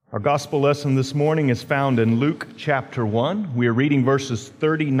Our gospel lesson this morning is found in Luke chapter 1. We are reading verses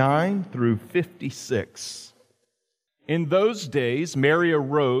 39 through 56. In those days, Mary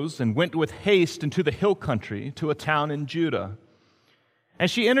arose and went with haste into the hill country to a town in Judah. And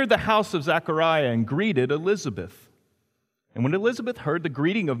she entered the house of Zechariah and greeted Elizabeth. And when Elizabeth heard the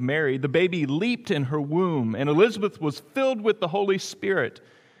greeting of Mary, the baby leaped in her womb, and Elizabeth was filled with the Holy Spirit.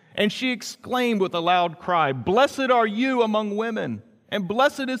 And she exclaimed with a loud cry, "Blessed are you among women, and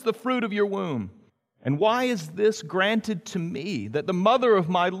blessed is the fruit of your womb. And why is this granted to me, that the mother of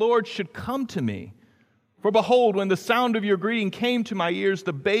my Lord should come to me? For behold, when the sound of your greeting came to my ears,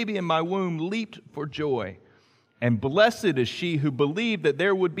 the baby in my womb leaped for joy. And blessed is she who believed that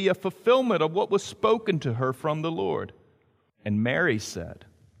there would be a fulfillment of what was spoken to her from the Lord." And Mary said,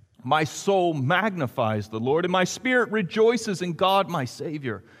 "My soul magnifies the Lord, and my spirit rejoices in God my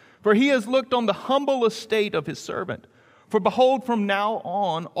Savior. For he has looked on the humble estate of his servant. For behold, from now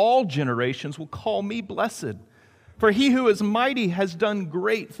on, all generations will call me blessed. For he who is mighty has done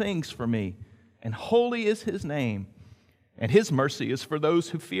great things for me, and holy is his name. And his mercy is for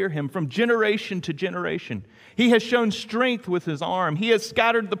those who fear him from generation to generation. He has shown strength with his arm. He has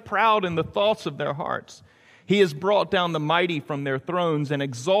scattered the proud in the thoughts of their hearts. He has brought down the mighty from their thrones and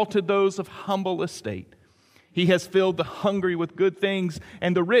exalted those of humble estate. He has filled the hungry with good things,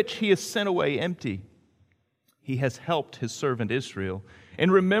 and the rich he has sent away empty. He has helped his servant Israel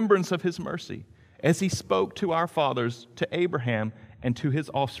in remembrance of his mercy, as he spoke to our fathers, to Abraham, and to his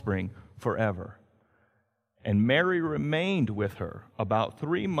offspring forever." And Mary remained with her about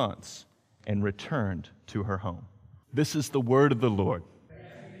 3 months and returned to her home. This is the word of the Lord.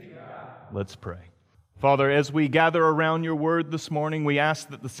 Let's pray. Father, as we gather around your word this morning, we ask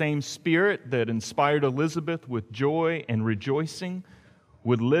that the same Spirit that inspired Elizabeth with joy and rejoicing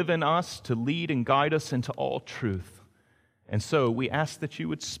would live in us to lead and guide us into all truth. And so we ask that you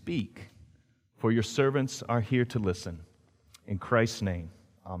would speak, for your servants are here to listen. In Christ's name,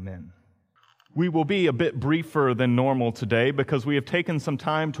 amen. We will be a bit briefer than normal today because we have taken some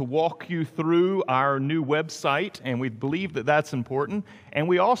time to walk you through our new website, and we believe that that's important. And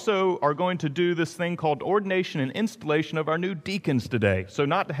we also are going to do this thing called ordination and installation of our new deacons today. So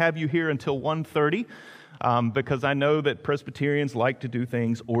not to have you here until 1:30, because I know that Presbyterians like to do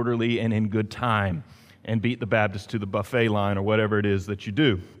things orderly and in good time and beat the Baptists to the buffet line or whatever it is that you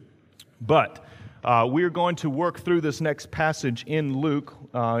do. But we're going to work through this next passage in Luke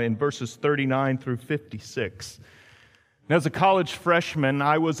in verses 39 through 56. And as a college freshman,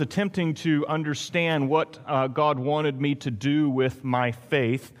 I was attempting to understand what God wanted me to do with my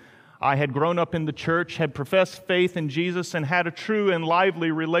faith. I had grown up in the church, had professed faith in Jesus, and had a true and lively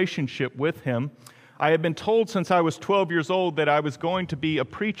relationship with him. I had been told since I was 12 years old that I was going to be a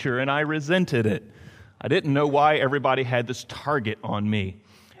preacher, and I resented it. I didn't know why everybody had this target on me.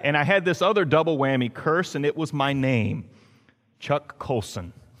 And I had this other double whammy curse, and it was my name, Chuck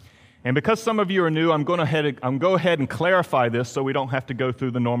Colson. And because some of you are new, I'm going to go ahead and clarify this so we don't have to go through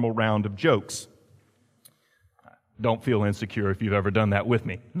the normal round of jokes. Don't feel insecure if you've ever done that with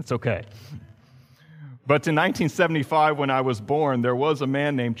me. It's okay. But in 1975, when I was born, there was a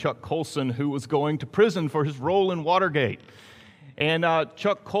man named Chuck Colson who was going to prison for his role in Watergate. And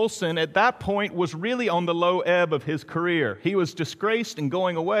Chuck Colson, at that point, was really on the low ebb of his career. He was disgraced and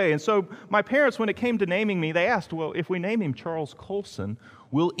going away. And so my parents, when it came to naming me, they asked, well, if we name him Charles Colson,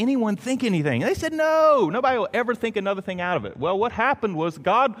 will anyone think anything? And they said, no, nobody will ever think another thing out of it. Well, what happened was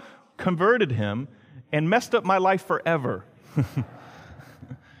God converted him and messed up my life forever.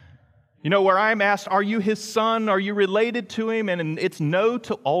 You know, where I'm asked, are you his son? Are you related to him? And it's no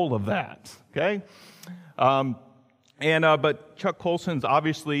to all of that, okay? But Chuck Colson's,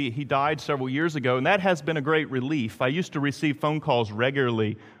 obviously, he died several years ago, and that has been a great relief. I used to receive phone calls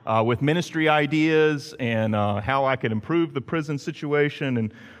regularly with ministry ideas and how I could improve the prison situation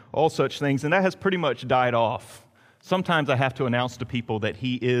and all such things, and that has pretty much died off. Sometimes I have to announce to people that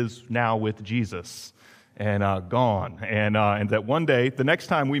he is now with Jesus and gone, and that one day, the next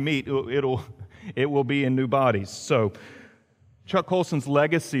time we meet, it will be in new bodies. So Chuck Colson's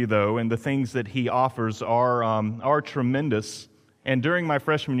legacy, though, and the things that he offers are tremendous. And during my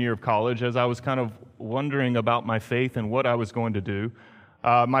freshman year of college, as I was kind of wondering about my faith and what I was going to do,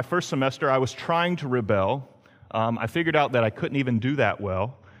 my first semester, I was trying to rebel. I figured out that I couldn't even do that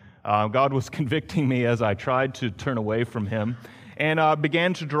well. God was convicting me as I tried to turn away from him, and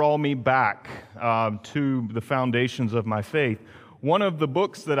began to draw me back to the foundations of my faith. One of the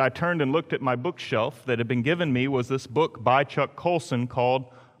books that I turned and looked at my bookshelf that had been given me was this book by Chuck Colson called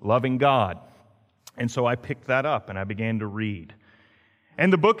Loving God. And so I picked that up and I began to read.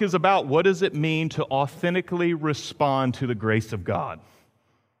 And the book is about what does it mean to authentically respond to the grace of God.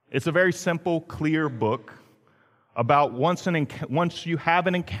 It's a very simple, clear book about once you have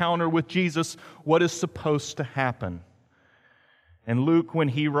an encounter with Jesus, what is supposed to happen. And Luke, when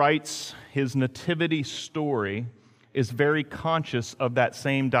he writes his nativity story, is very conscious of that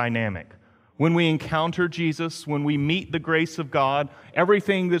same dynamic. When we encounter Jesus, when we meet the grace of God,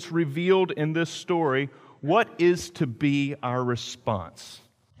 everything that's revealed in this story, what is to be our response?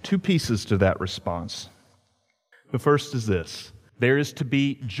 Two pieces to that response. The first is this: there is to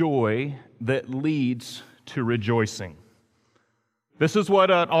be joy that leads to rejoicing. This is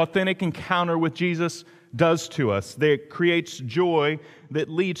what an authentic encounter with Jesus does to us. It creates joy that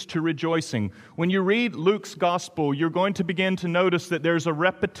leads to rejoicing. When you read Luke's gospel, you're going to begin to notice that there's a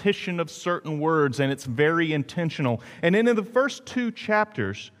repetition of certain words, and it's very intentional. And in the first 2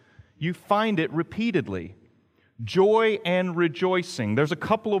 chapters, you find it repeatedly. Joy and rejoicing. There's a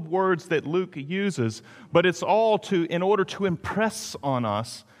couple of words that Luke uses, but it's all in order to impress on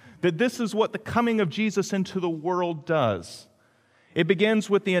us that this is what the coming of Jesus into the world does. It begins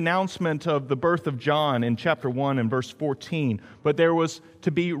with the announcement of the birth of John in chapter 1 and verse 14. But there was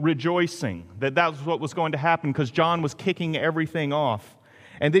to be rejoicing, that was what was going to happen because John was kicking everything off.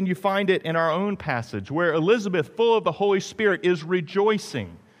 And then you find it in our own passage where Elizabeth, full of the Holy Spirit, is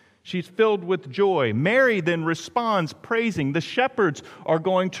rejoicing. She's filled with joy. Mary then responds, praising. The shepherds are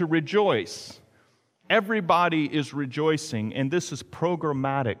going to rejoice. Everybody is rejoicing, and this is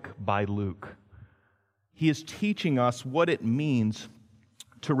programmatic by Luke. He is teaching us what it means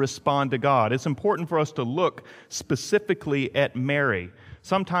to respond to God. It's important for us to look specifically at Mary.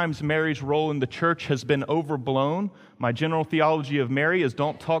 Sometimes Mary's role in the church has been overblown. My general theology of Mary is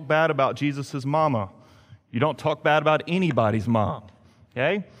don't talk bad about Jesus' mama. You don't talk bad about anybody's mom,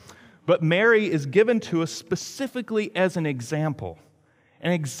 okay? But Mary is given to us specifically as an example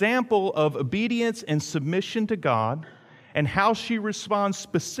of obedience and submission to God. And how she responds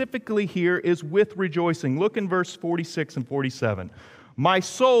specifically here is with rejoicing. Look in verse 46 and 47. My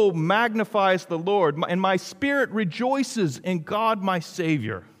soul magnifies the Lord, and my spirit rejoices in God my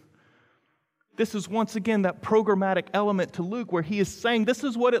Savior. This is once again that programmatic element to Luke where he is saying this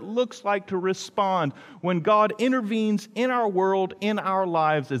is what it looks like to respond when God intervenes in our world, in our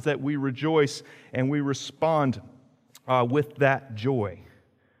lives, is that we rejoice and we respond with that joy.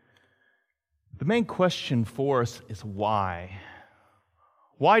 The main question for us is why?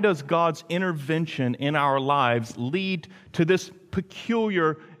 Why does God's intervention in our lives lead to this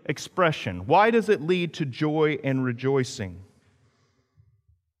peculiar expression? Why does it lead to joy and rejoicing?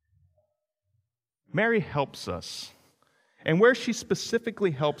 Mary helps us. And where she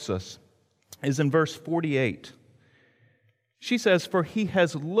specifically helps us is in verse 48. She says, "For he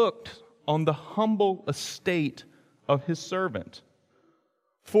has looked on the humble estate of his servant.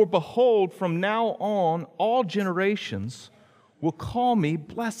 For behold, from now on, all generations will call me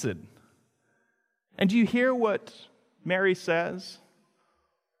blessed." And do you hear what Mary says?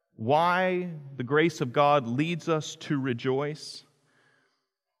 Why the grace of God leads us to rejoice?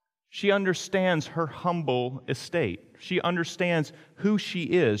 She understands her humble estate. She understands who she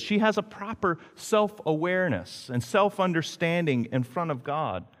is. She has a proper self-awareness and self-understanding in front of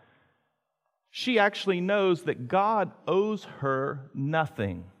God. She actually knows that God owes her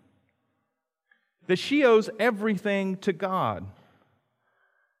nothing, that she owes everything to God,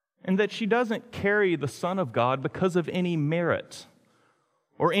 and that she doesn't carry the Son of God because of any merit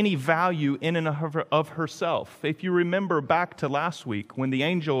or any value in and of herself. If you remember back to last week when the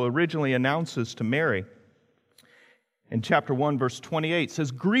angel originally announces to Mary, in chapter 1, verse 28,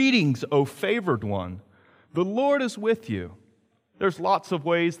 says, "Greetings, O favored one, the Lord is with you." There's lots of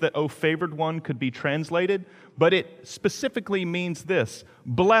ways that "O favored one" could be translated, but it specifically means this: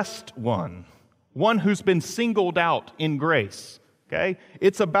 blessed one, one who's been singled out in grace. Okay?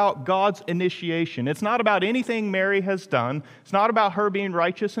 It's about God's initiation. It's not about anything Mary has done. It's not about her being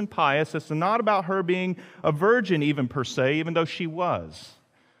righteous and pious. It's not about her being a virgin even per se, even though she was.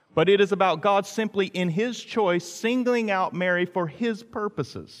 But it is about God simply in His choice singling out Mary for His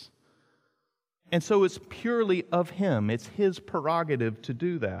purposes. And so it's purely of Him. It's His prerogative to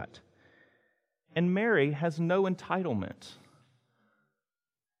do that. And Mary has no entitlement.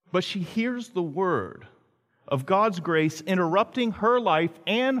 But she hears the word of God's grace interrupting her life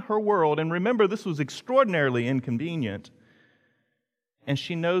and her world. And remember, this was extraordinarily inconvenient. And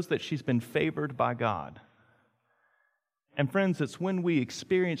she knows that she's been favored by God. And friends, it's when we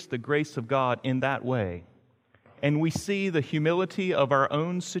experience the grace of God in that way, and we see the humility of our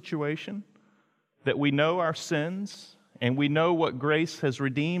own situation, that we know our sins, and we know what grace has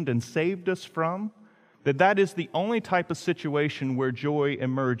redeemed and saved us from, that is the only type of situation where joy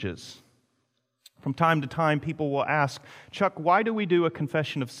emerges. From time to time, people will ask, Chuck, why do we do a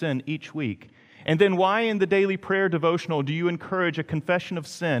confession of sin each week? And then why in the daily prayer devotional do you encourage a confession of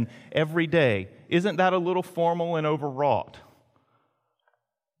sin every day? Isn't that a little formal and overwrought?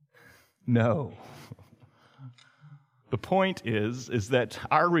 No. The point is that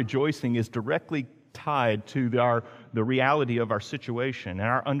our rejoicing is directly tied to the reality of our situation and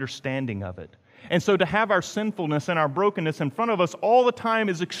our understanding of it. And so to have our sinfulness and our brokenness in front of us all the time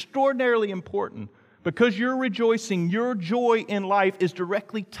is extraordinarily important because your rejoicing, your joy in life is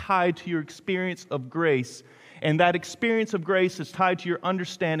directly tied to your experience of grace. And that experience of grace is tied to your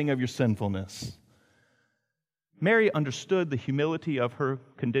understanding of your sinfulness. Mary understood the humility of her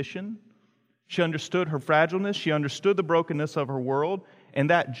condition. She understood her fragileness. She understood the brokenness of her world.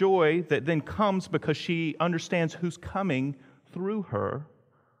 And that joy that then comes because she understands who's coming through her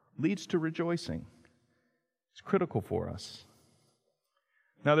leads to rejoicing. It's critical for us.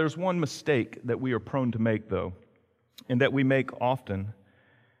 Now, there's one mistake that we are prone to make, though, and that we make often,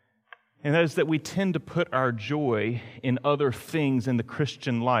 and that is that we tend to put our joy in other things in the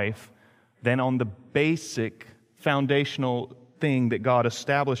Christian life than on the basic foundational thing that God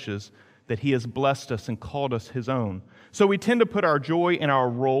establishes, that He has blessed us and called us His own. So we tend to put our joy in our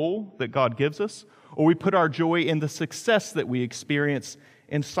role that God gives us, or we put our joy in the success that we experience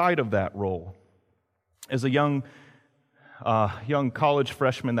inside of that role. As a young college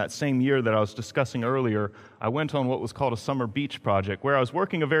freshman that same year that I was discussing earlier, I went on what was called a summer beach project, where I was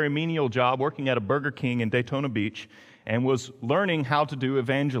working a very menial job, working at a Burger King in Daytona Beach, and was learning how to do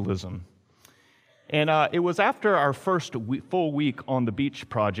evangelism. And it was after our first full week on the beach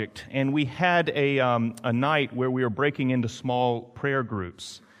project, and we had a night where we were breaking into small prayer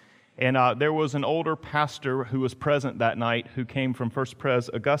groups. And there was an older pastor who was present that night who came from First Pres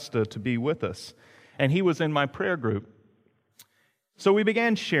Augusta to be with us. And he was in my prayer group. So we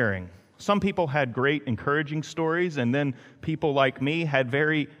began sharing. Some people had great encouraging stories, and then people like me had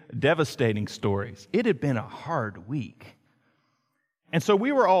very devastating stories. It had been a hard week. And so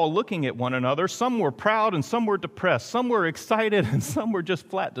we were all looking at one another. Some were proud and some were depressed. Some were excited and some were just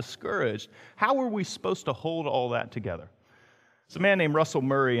flat discouraged. How were we supposed to hold all that together? It's a man named Russell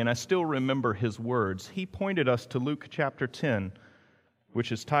Murray, and I still remember his words. He pointed us to Luke chapter 10,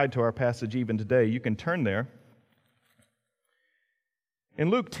 which is tied to our passage even today. You can turn there. In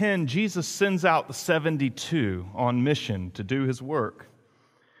Luke 10, Jesus sends out the 72 on mission to do His work.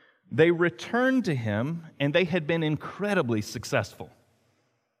 They returned to Him, and they had been incredibly successful.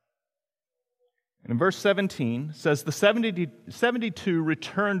 And in verse 17, it says, the 72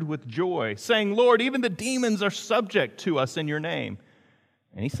 returned with joy, saying, Lord, even the demons are subject to us in your name.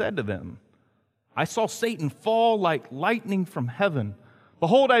 And He said to them, I saw Satan fall like lightning from heaven.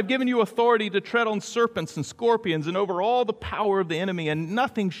 Behold, I have given you authority to tread on serpents and scorpions and over all the power of the enemy, and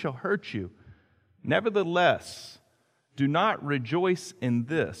nothing shall hurt you. Nevertheless, do not rejoice in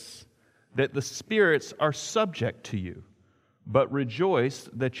this, that the spirits are subject to you, but rejoice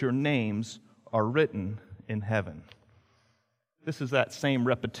that your names are written in heaven. This is that same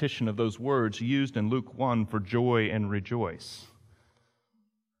repetition of those words used in Luke 1 for joy and rejoice.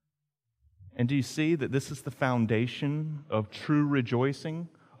 And do you see that this is the foundation of true rejoicing,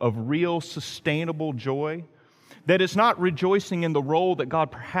 of real sustainable joy? That it's not rejoicing in the role that God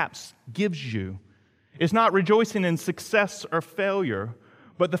perhaps gives you. It's not rejoicing in success or failure.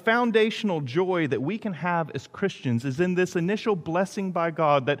 But the foundational joy that we can have as Christians is in this initial blessing by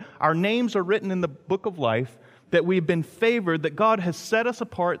God that our names are written in the book of life, that we've been favored, that God has set us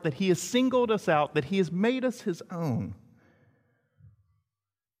apart, that He has singled us out, that He has made us His own.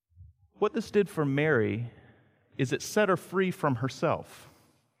 What this did for Mary is it set her free from herself.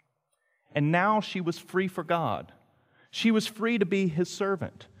 And now she was free for God. She was free to be His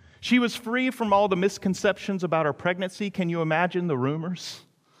servant. She was free from all the misconceptions about her pregnancy. Can you imagine the rumors?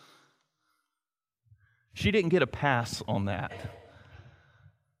 She didn't get a pass on that.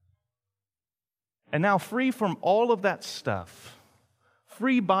 And now, free from all of that stuff,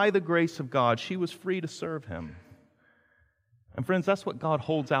 free by the grace of God, she was free to serve Him. And friends, that's what God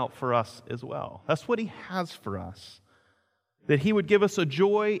holds out for us as well. That's what He has for us. That He would give us a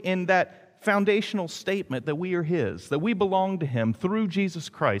joy in that foundational statement that we are His, that we belong to Him through Jesus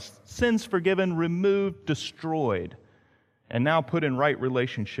Christ, sins forgiven, removed, destroyed, and now put in right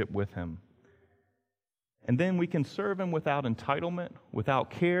relationship with Him. And then we can serve Him without entitlement,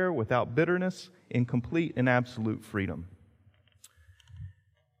 without care, without bitterness, in complete and absolute freedom.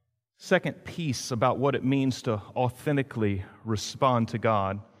 Second piece about what it means to authentically respond to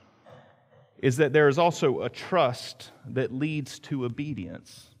God is that there is also a trust that leads to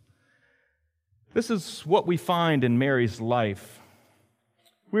obedience. This is what we find in Mary's life.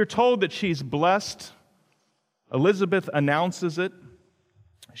 We're told that she's blessed. Elizabeth announces it.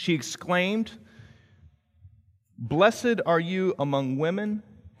 She exclaimed, "Blessed are you among women,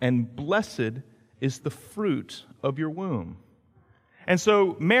 and blessed is the fruit of your womb." And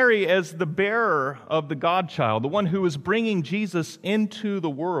so Mary, as the bearer of the God-child, the one who is bringing Jesus into the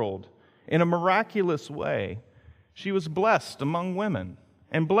world in a miraculous way, she was blessed among women.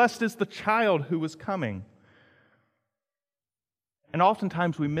 And blessed is the child who was coming. And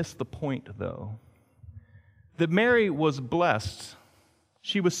oftentimes we miss the point, though, that Mary was blessed.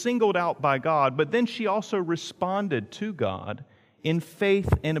 She was singled out by God, but then she also responded to God in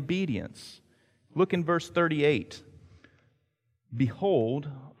faith and obedience. Look in verse 38. "Behold,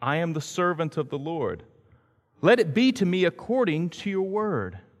 I am the servant of the Lord. Let it be to me according to your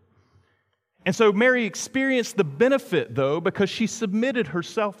word." And so Mary experienced the benefit, though, because she submitted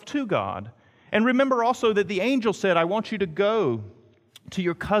herself to God. And remember also that the angel said, "I want you to go to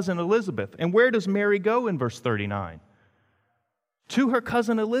your cousin Elizabeth." And where does Mary go in verse 39? To her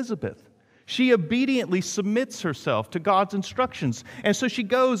cousin Elizabeth. She obediently submits herself to God's instructions. And so she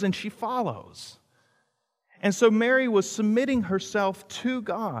goes and she follows. And so Mary was submitting herself to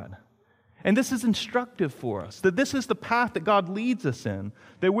God. And this is instructive for us, that this is the path that God leads us in,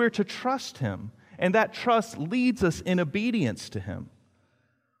 that we're to trust Him, and that trust leads us in obedience to Him.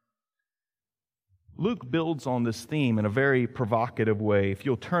 Luke builds on this theme in a very provocative way. If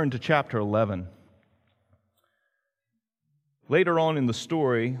you'll turn to chapter 11. Later on in the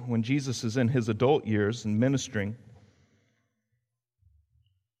story, when Jesus is in his adult years and ministering,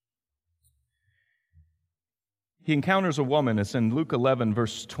 he encounters a woman. It's in Luke 11,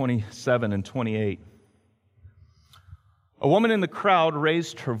 verse 27 and 28. A woman in the crowd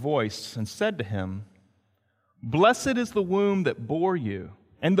raised her voice and said to him, "Blessed is the womb that bore you,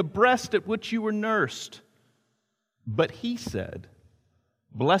 and the breast at which you were nursed." But he said,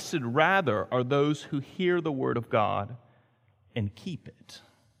 "Blessed rather are those who hear the word of God and keep it."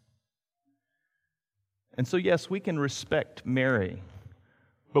 And so, yes, we can respect Mary,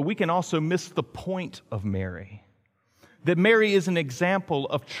 but we can also miss the point of Mary. That Mary is an example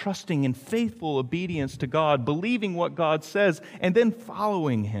of trusting in faithful obedience to God, believing what God says, and then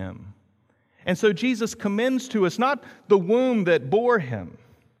following Him. And so Jesus commends to us not the womb that bore Him,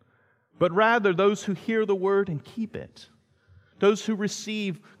 but rather those who hear the word and keep it. Those who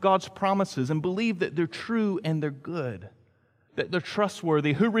receive God's promises and believe that they're true and they're good, that they're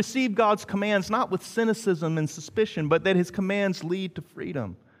trustworthy, who receive God's commands not with cynicism and suspicion, but that His commands lead to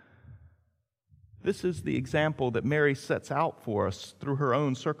freedom. This is the example that Mary sets out for us through her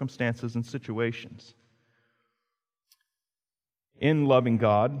own circumstances and situations. In loving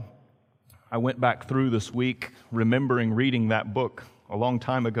God, I went back through this week, remembering reading that book a long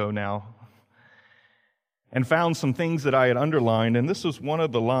time ago now, and found some things that I had underlined, and this was one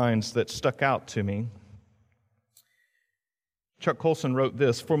of the lines that stuck out to me. Chuck Colson wrote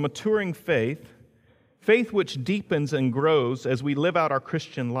this: "For maturing faith, faith which deepens and grows as we live out our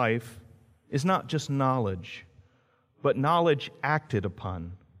Christian life, is not just knowledge, but knowledge acted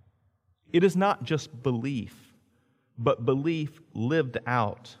upon. It is not just belief, but belief lived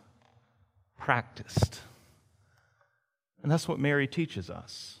out, practiced." And that's what Mary teaches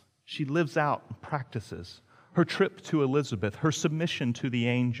us. She lives out and practices her trip to Elizabeth, her submission to the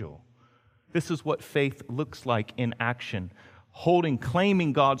angel. This is what faith looks like in action,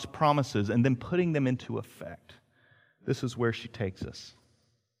 claiming God's promises and then putting them into effect. This is where she takes us.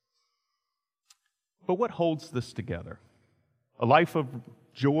 But what holds this together? A life of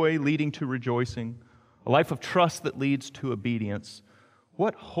joy leading to rejoicing, a life of trust that leads to obedience.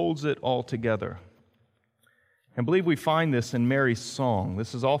 What holds it all together? I believe we find this in Mary's song.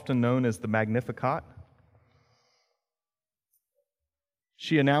 This is often known as the Magnificat.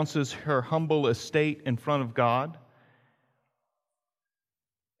 She announces her humble estate in front of God.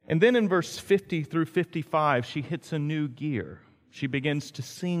 And then in verse 50 through 55, she hits a new gear. She begins to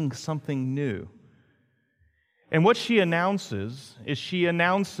sing something new. And what she announces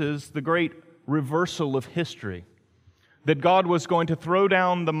is the great reversal of history, that God was going to throw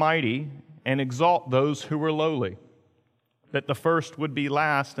down the mighty and exalt those who were lowly, that the first would be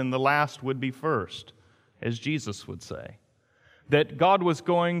last and the last would be first, as Jesus would say, that God was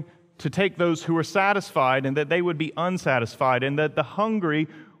going to take those who were satisfied and that they would be unsatisfied, and that the hungry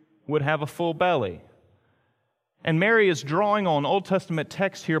would have a full belly. And Mary is drawing on Old Testament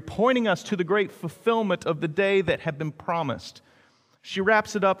texts here, pointing us to the great fulfillment of the day that had been promised. She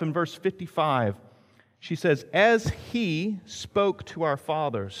wraps it up in verse 55. She says, "As He spoke to our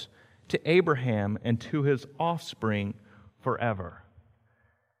fathers, to Abraham and to his offspring forever."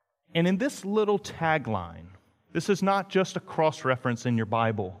 And in this little tagline, This is not just a cross-reference in your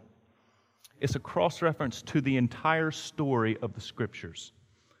Bible. It's a cross-reference to the entire story of the Scriptures.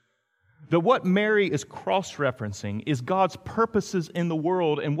 That what Mary is cross-referencing is God's purposes in the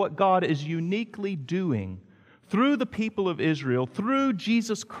world and what God is uniquely doing through the people of Israel, through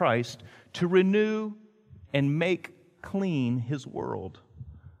Jesus Christ, to renew and make clean His world.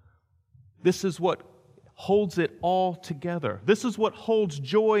 This is what holds it all together. This is what holds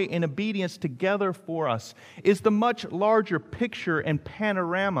joy and obedience together for us, is the much larger picture and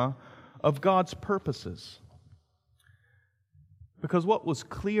panorama of God's purposes. Because what was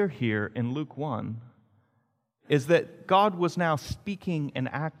clear here in Luke 1 is that God was now speaking and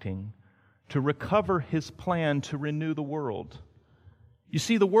acting to recover His plan to renew the world. You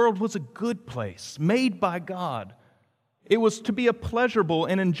see, the world was a good place, made by God. It was to be a pleasurable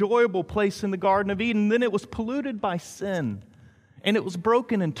and enjoyable place in the Garden of Eden. Then it was polluted by sin, and it was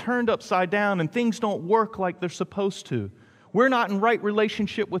broken and turned upside down, and things don't work like they're supposed to. We're not in right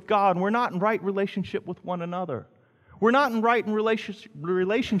relationship with God, and we're not in right relationship with one another. We're not in right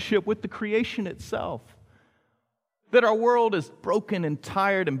relationship with the creation itself. That our world is broken and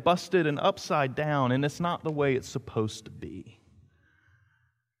tired and busted and upside down, and it's not the way it's supposed to be.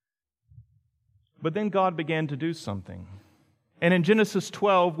 But then God began to do something. And in Genesis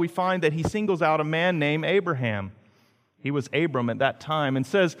 12, we find that He singles out a man named Abraham. He was Abram at that time, and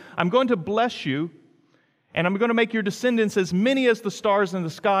says, I'm going to bless you, and I'm going to make your descendants as many as the stars in the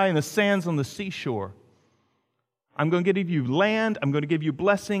sky and the sands on the seashore. I'm going to give you land, I'm going to give you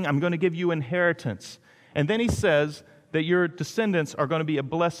blessing, I'm going to give you inheritance. And then He says that your descendants are going to be a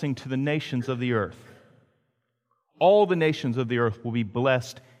blessing to the nations of the earth. All the nations of the earth will be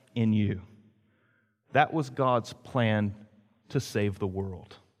blessed in you. That was God's plan to save the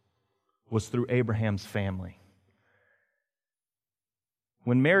world, was through Abraham's family.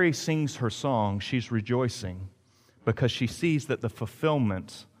 When Mary sings her song, she's rejoicing because she sees that the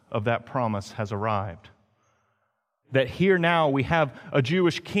fulfillment of that promise has arrived. That here now we have a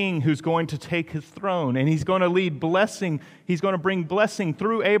Jewish king who's going to take his throne, and he's going to lead blessing, he's going to bring blessing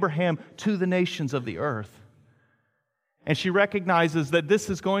through Abraham to the nations of the earth. And she recognizes that this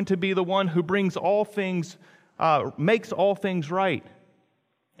is going to be the one who brings all things, makes all things right,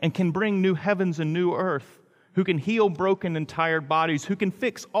 and can bring new heavens and new earth, who can heal broken and tired bodies, who can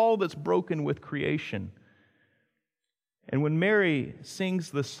fix all that's broken with creation. And when Mary sings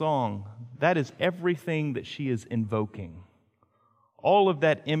this song, that is everything that she is invoking. All of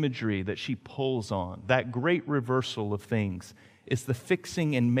that imagery that she pulls on, that great reversal of things, is the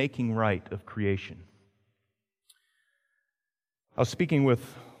fixing and making right of creation. I was speaking with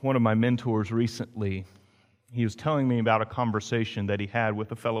one of my mentors recently. He was telling me about a conversation that he had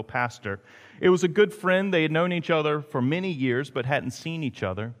with a fellow pastor. It was a good friend. They had known each other for many years but hadn't seen each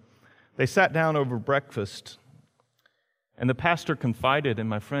other. They sat down over breakfast, and the pastor confided in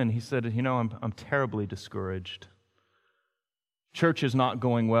my friend. He said, I'm terribly discouraged. Church is not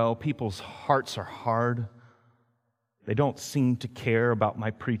going well. People's hearts are hard. They don't seem to care about my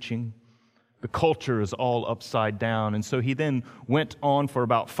preaching. The culture is all upside down. And so he then went on for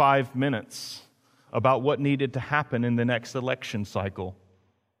about 5 minutes about what needed to happen in the next election cycle.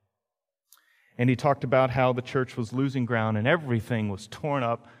 And he talked about how the church was losing ground and everything was torn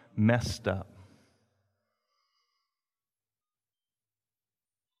up, messed up.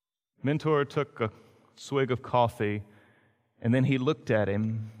 Mentor took a swig of coffee, and then he looked at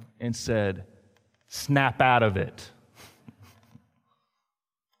him and said, "Snap out of it."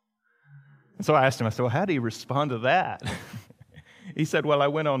 And so I asked him, well, how do you respond to that? He said, I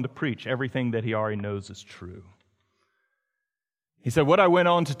went on to preach everything that he already knows is true. He said, what I went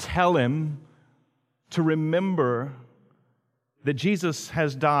on to tell him to remember that Jesus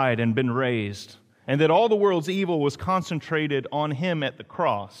has died and been raised, and that all the world's evil was concentrated on Him at the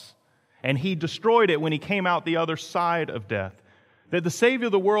cross, and He destroyed it when He came out the other side of death. That the Savior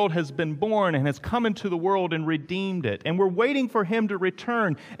of the world has been born and has come into the world and redeemed it. And we're waiting for Him to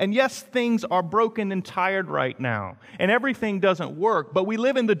return. And yes, things are broken and tired right now. And everything doesn't work. But we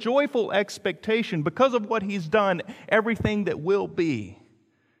live in the joyful expectation, because of what He's done, everything that will be.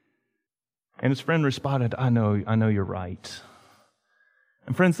 And his friend responded, I know you're right.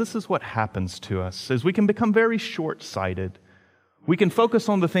 And friends, this is what happens to us, is we can become very short-sighted. We can focus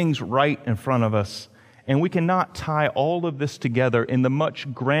on the things right in front of us, and we cannot tie all of this together in the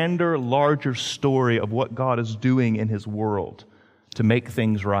much grander, larger story of what God is doing in His world to make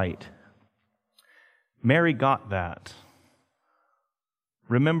things right. Mary got that.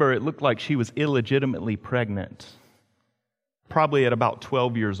 Remember, it looked like she was illegitimately pregnant, probably at about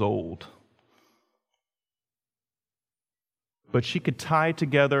 12 years old. But she could tie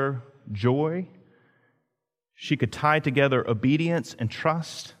together joy. She could tie together obedience and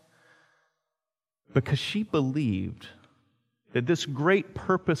trust because she believed that this great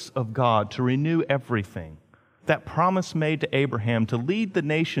purpose of God to renew everything, that promise made to Abraham to lead the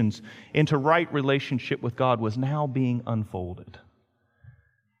nations into right relationship with God, was now being unfolded.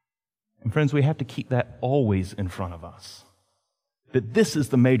 And friends, we have to keep that always in front of us, that this is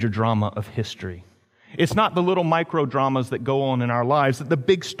the major drama of history. It's not the little micro dramas that go on in our lives, that the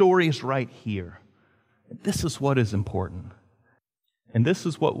big story is right here. This is what is important. And this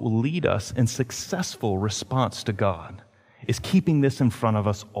is what will lead us in successful response to God, is keeping this in front of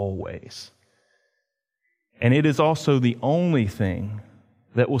us always. And it is also the only thing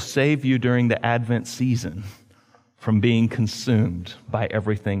that will save you during the Advent season from being consumed by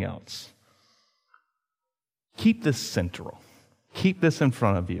everything else. Keep this central. Keep this in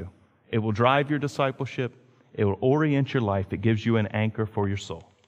front of you. It will drive your discipleship. It will orient your life. It gives you an anchor for your soul.